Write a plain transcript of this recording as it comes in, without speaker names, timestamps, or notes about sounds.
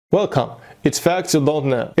Welcome, it's Facts You Don't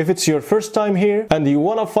Know. If it's your first time here and you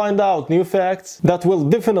want to find out new facts that will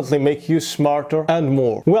definitely make you smarter and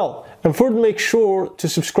more, well, and first make sure to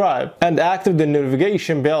subscribe and activate the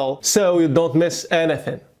notification bell so you don't miss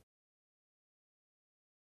anything.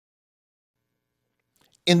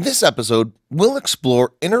 In this episode, we'll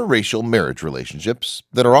explore interracial marriage relationships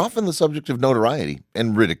that are often the subject of notoriety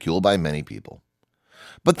and ridicule by many people.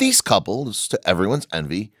 But these couples, to everyone's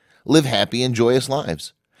envy, live happy and joyous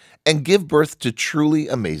lives and give birth to truly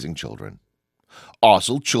amazing children.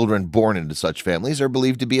 Also, children born into such families are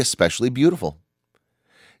believed to be especially beautiful.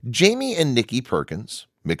 Jamie and Nikki Perkins,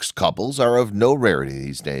 mixed couples, are of no rarity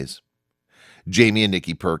these days. Jamie and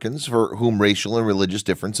Nikki Perkins, for whom racial and religious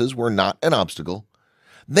differences were not an obstacle,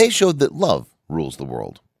 they showed that love rules the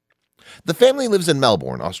world. The family lives in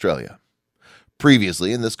Melbourne, Australia.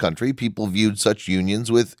 Previously in this country, people viewed such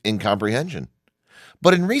unions with incomprehension.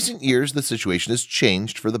 But in recent years, the situation has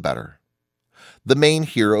changed for the better. The main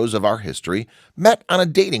heroes of our history met on a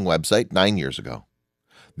dating website 9 years ago.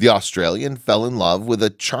 The Australian fell in love with a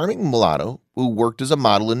charming mulatto who worked as a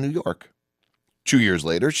model in New York. 2 years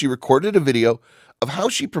later, she recorded a video of how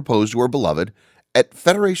she proposed to her beloved at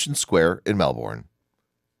Federation Square in Melbourne.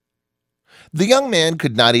 The young man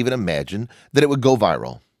could not even imagine that it would go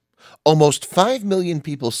viral. Almost 5 million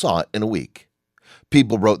people saw it in a week.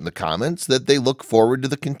 People wrote in the comments that they look forward to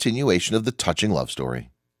the continuation of the touching love story.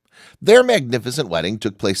 Their magnificent wedding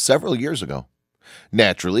took place several years ago.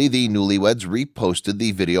 Naturally, the newlyweds reposted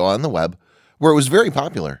the video on the web, where it was very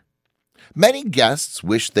popular. Many guests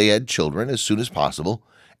wished they had children as soon as possible,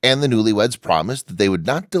 and the newlyweds promised that they would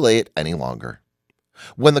not delay it any longer.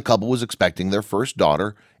 When the couple was expecting their first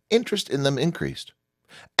daughter, interest in them increased.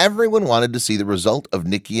 Everyone wanted to see the result of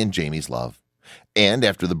Nikki and Jamie's love. And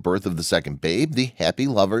after the birth of the second babe, the happy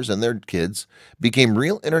lovers and their kids became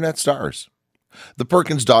real internet stars. The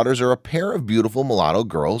Perkins daughters are a pair of beautiful mulatto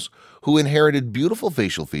girls who inherited beautiful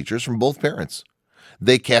facial features from both parents.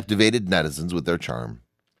 They captivated netizens with their charm.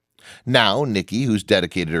 Now, Nikki, who's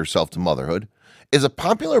dedicated herself to motherhood, is a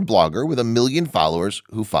popular blogger with 1 million followers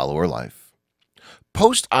who follow her life.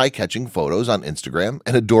 Post eye-catching photos on Instagram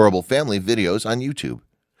and adorable family videos on YouTube.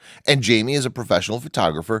 And Jamie is a professional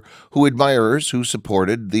photographer who admirers who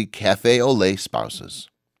supported the Cafe au Lait spouses.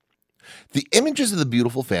 The images of the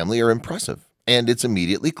beautiful family are impressive, and it's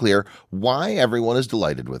immediately clear why everyone is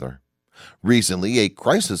delighted with her. Recently, a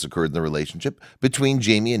crisis occurred in the relationship between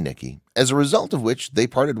Jamie and Nikki, as a result of which they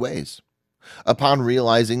parted ways. Upon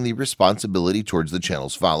realizing the responsibility towards the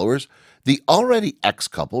channel's followers, the already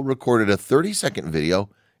ex-couple recorded a 30-second video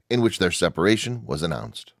in which their separation was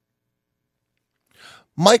announced.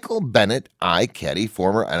 Michael Bennett, caddy,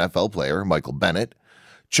 former NFL player Michael Bennett,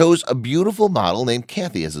 chose a beautiful model named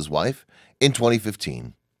Kathy as his wife in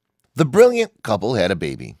 2015. The brilliant couple had a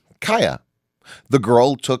baby, Kaya. The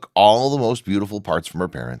girl took all the most beautiful parts from her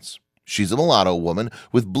parents. She's a mulatto woman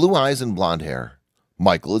with blue eyes and blonde hair.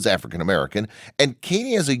 Michael is African American, and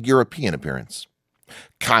Katie has a European appearance.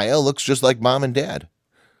 Kaya looks just like mom and dad.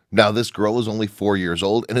 Now this girl is only 4 years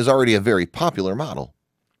old and is already a very popular model.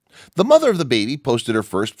 The mother of the baby posted her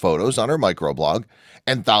first photos on her microblog,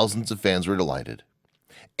 and thousands of fans were delighted.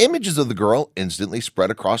 Images of the girl instantly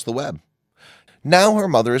spread across the web. Now her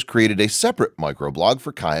mother has created a separate microblog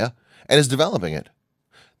for Kaya and is developing it.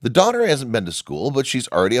 The daughter hasn't been to school, but she's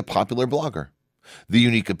already a popular blogger. The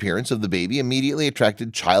unique appearance of the baby immediately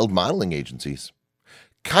attracted child modeling agencies.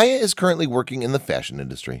 Kaya is currently working in the fashion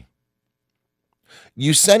industry.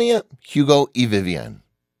 Yesenia Hugo y Vivienne.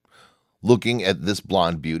 Looking at this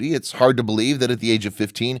blonde beauty, it's hard to believe that at the age of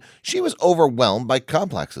 15, she was overwhelmed by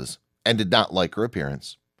complexes and did not like her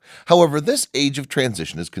appearance. However, this age of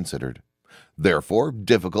transition is considered. Therefore,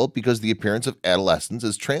 difficult because the appearance of adolescence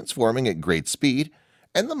is transforming at great speed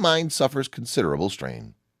and the mind suffers considerable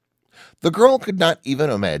strain. The girl could not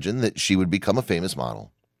even imagine that she would become a famous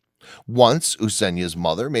model. Once, Yesenia's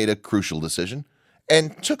mother made a crucial decision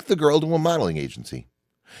and took the girl to a modeling agency,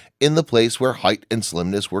 in the place where height and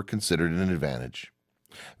slimness were considered an advantage.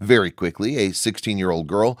 Very quickly, a 16-year-old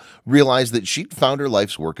girl realized that she'd found her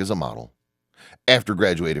life's work as a model. After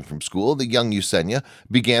graduating from school, the young Yesenia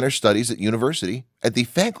began her studies at university at the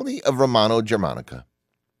Faculty of Romano Germanica.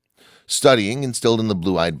 Studying instilled in the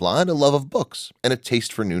blue-eyed blonde a love of books and a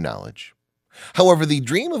taste for new knowledge. However, the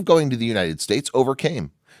dream of going to the United States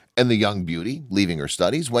overcame, and the young beauty, leaving her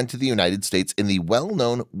studies, went to the United States in the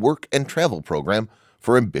well-known work and travel program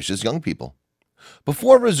for ambitious young people.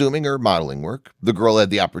 Before resuming her modeling work, the girl had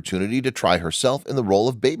the opportunity to try herself in the role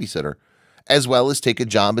of babysitter, as well as take a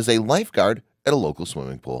job as a lifeguard at a local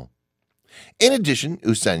swimming pool. In addition,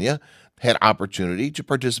 Yesenia had opportunity to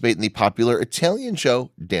participate in the popular Italian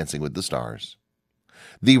show Dancing with the Stars.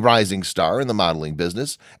 The rising star in the modeling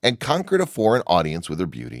business and conquered a foreign audience with her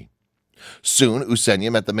beauty. Soon,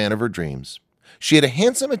 Eusenia met the man of her dreams. She had a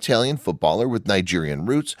handsome Italian footballer with Nigerian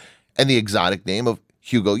roots and the exotic name of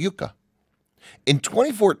Hugo Yuka. In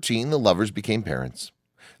 2014, the lovers became parents.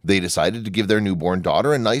 They decided to give their newborn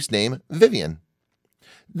daughter a nice name, Vivian.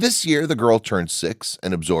 This year, the girl turned 6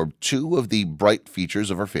 and absorbed 2 of the bright features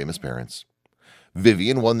of her famous parents.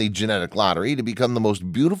 Vivian won the genetic lottery to become the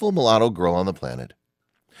most beautiful mulatto girl on the planet.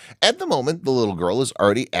 At the moment, the little girl is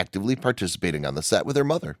already actively participating on the set with her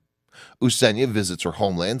mother. Eusenia visits her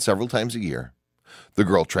homeland several times a year. The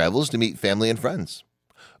girl travels to meet family and friends.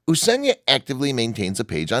 Eusenia actively maintains a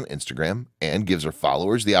page on Instagram and gives her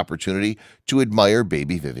followers the opportunity to admire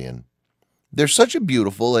baby Vivian. They're such a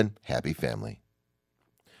beautiful and happy family.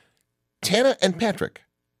 Tana and Patrick.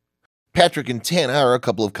 Patrick and Tana are a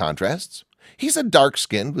couple of contrasts. He's a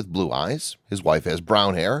dark-skinned with blue eyes. His wife has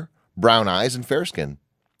brown hair, brown eyes, and fair skin.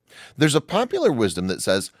 There's a popular wisdom that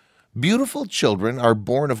says, "Beautiful children are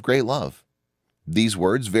born of great love." These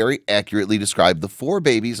words very accurately describe the 4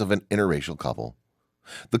 babies of an interracial couple.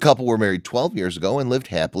 The couple were married 12 years ago and lived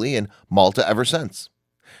happily in Malta ever since.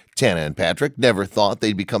 Tana and Patrick never thought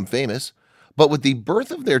they'd become famous, but with the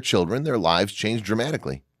birth of their children, their lives changed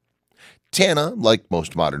dramatically. Tana, like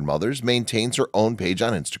most modern mothers, maintains her own page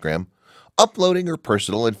on Instagram, uploading her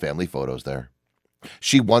personal and family photos there.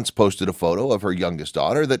 She once posted a photo of her youngest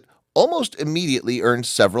daughter that almost immediately earned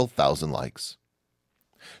several thousand likes.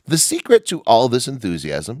 The secret to all this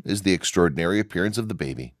enthusiasm is the extraordinary appearance of the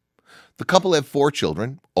baby. The couple have 4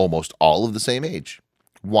 children, almost all of the same age: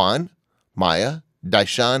 Juan, Maya,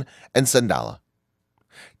 Daishan, and Sandala.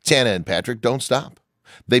 Tana and Patrick don't stop.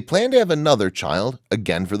 They plan to have another child,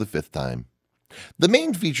 again for the 5th time. The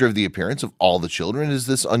main feature of the appearance of all the children is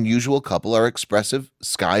this unusual couple are expressive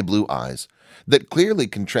sky blue eyes that clearly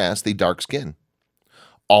contrast the dark skin.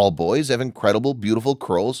 All boys have incredible, beautiful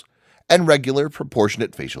curls and regular,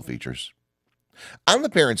 proportionate facial features. On the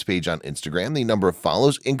parents' page on Instagram, the number of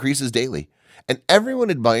follows increases daily, and everyone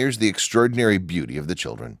admires the extraordinary beauty of the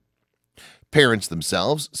children. Parents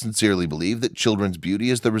themselves sincerely believe that children's beauty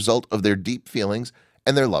is the result of their deep feelings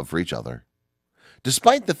and their love for each other.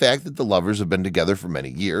 Despite the fact that the lovers have been together for many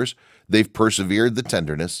years, they've persevered the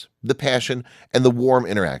tenderness, the passion, and the warm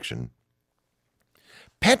interaction.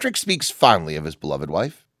 Patrick speaks fondly of his beloved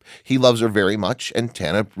wife. He loves her very much, and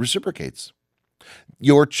Tana reciprocates.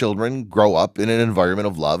 Your children grow up in an environment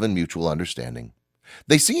of love and mutual understanding.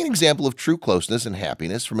 They see an example of true closeness and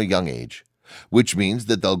happiness from a young age, which means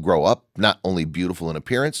that they'll grow up not only beautiful in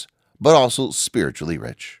appearance, but also spiritually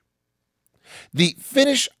rich. The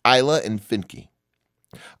Finnish Isla and Finki.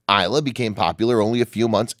 Isla became popular only a few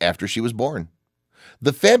months after she was born.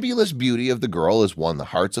 The fabulous beauty of the girl has won the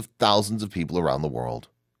hearts of thousands of people around the world.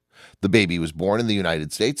 The baby was born in the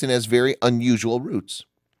United States and has very unusual roots.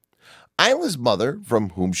 Isla's mother, from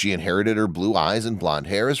whom she inherited her blue eyes and blonde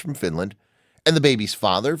hair, is from Finland, and the baby's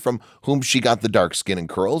father, from whom she got the dark skin and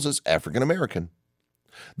curls, is African American.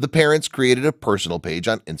 The parents created a personal page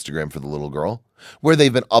on Instagram for the little girl, where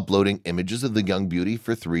they've been uploading images of the young beauty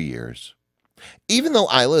for 3 years. Even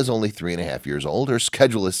though Isla is only 3.5 years old, her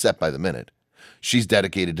schedule is set by the minute. She's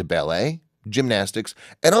dedicated to ballet, gymnastics,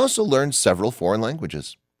 and also learns several foreign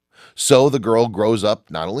languages. So the girl grows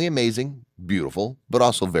up not only amazing, beautiful, but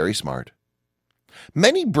also very smart.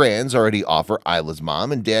 Many brands already offer Isla's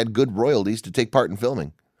mom and dad good royalties to take part in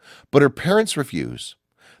filming, but her parents refuse.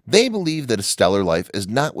 They believe that a stellar life is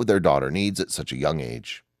not what their daughter needs at such a young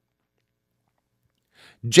age.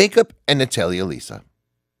 Jacob and Natalia Lisa.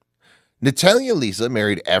 Natalia Lisa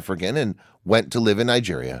married African and went to live in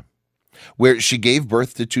Nigeria, where she gave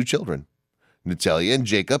birth to 2 children. Natalia and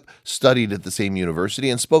Jacob studied at the same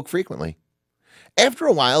university and spoke frequently. After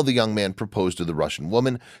a while, the young man proposed to the Russian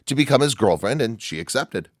woman to become his girlfriend, and she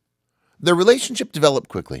accepted. Their relationship developed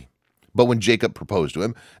quickly, but when Jacob proposed to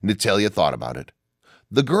him, Natalia thought about it.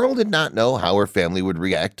 The girl did not know how her family would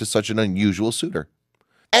react to such an unusual suitor.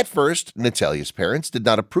 At first, Natalia's parents did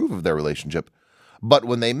not approve of their relationship, but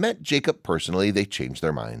when they met Jacob personally, they changed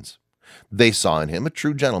their minds. They saw in him a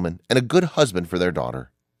true gentleman and a good husband for their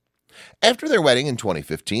daughter. After their wedding in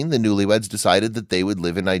 2015, the newlyweds decided that they would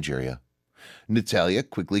live in Nigeria. Natalia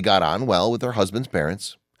quickly got on well with her husband's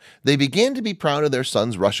parents. They began to be proud of their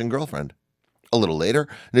son's Russian girlfriend. A little later,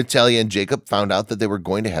 Natalia and Jacob found out that they were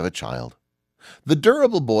going to have a child. The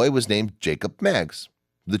durable boy was named Jacob Maggs.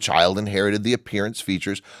 The child inherited the appearance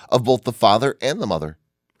features of both the father and the mother.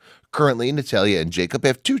 Currently, Natalia and Jacob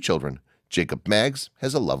have 2 children. Jacob Maggs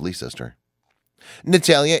has a lovely sister.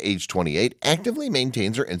 Natalia, age 28, actively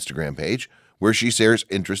maintains her Instagram page, where she shares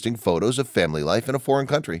interesting photos of family life in a foreign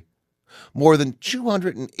country. More than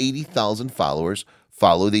 280,000 followers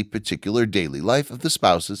follow the particular daily life of the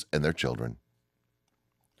spouses and their children.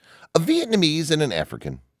 A Vietnamese and an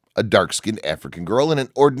African, a dark-skinned African girl and an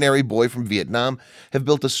ordinary boy from Vietnam, have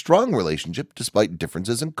built a strong relationship despite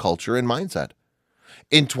differences in culture and mindset.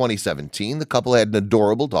 In 2017, the couple had an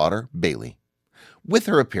adorable daughter, Bailey. With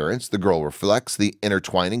her appearance, the girl reflects the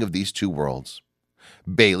intertwining of these two worlds.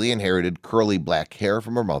 Bailey inherited curly black hair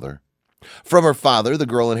from her mother. From her father, the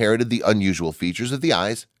girl inherited the unusual features of the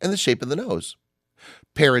eyes and the shape of the nose.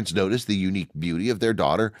 Parents noticed the unique beauty of their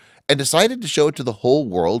daughter and decided to show it to the whole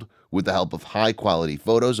world with the help of high-quality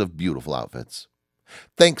photos of beautiful outfits.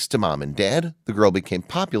 Thanks to mom and dad, the girl became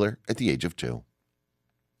popular at the age of 2.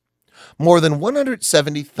 More than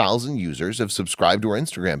 170,000 users have subscribed to her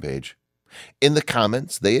Instagram page. In the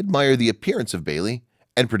comments, they admire the appearance of Bailey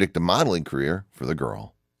and predict a modeling career for the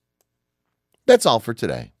girl. That's all for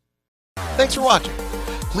today. Thanks for watching.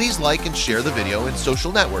 Please like and share the video in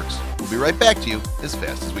social networks. We'll be right back to you as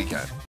fast as we can.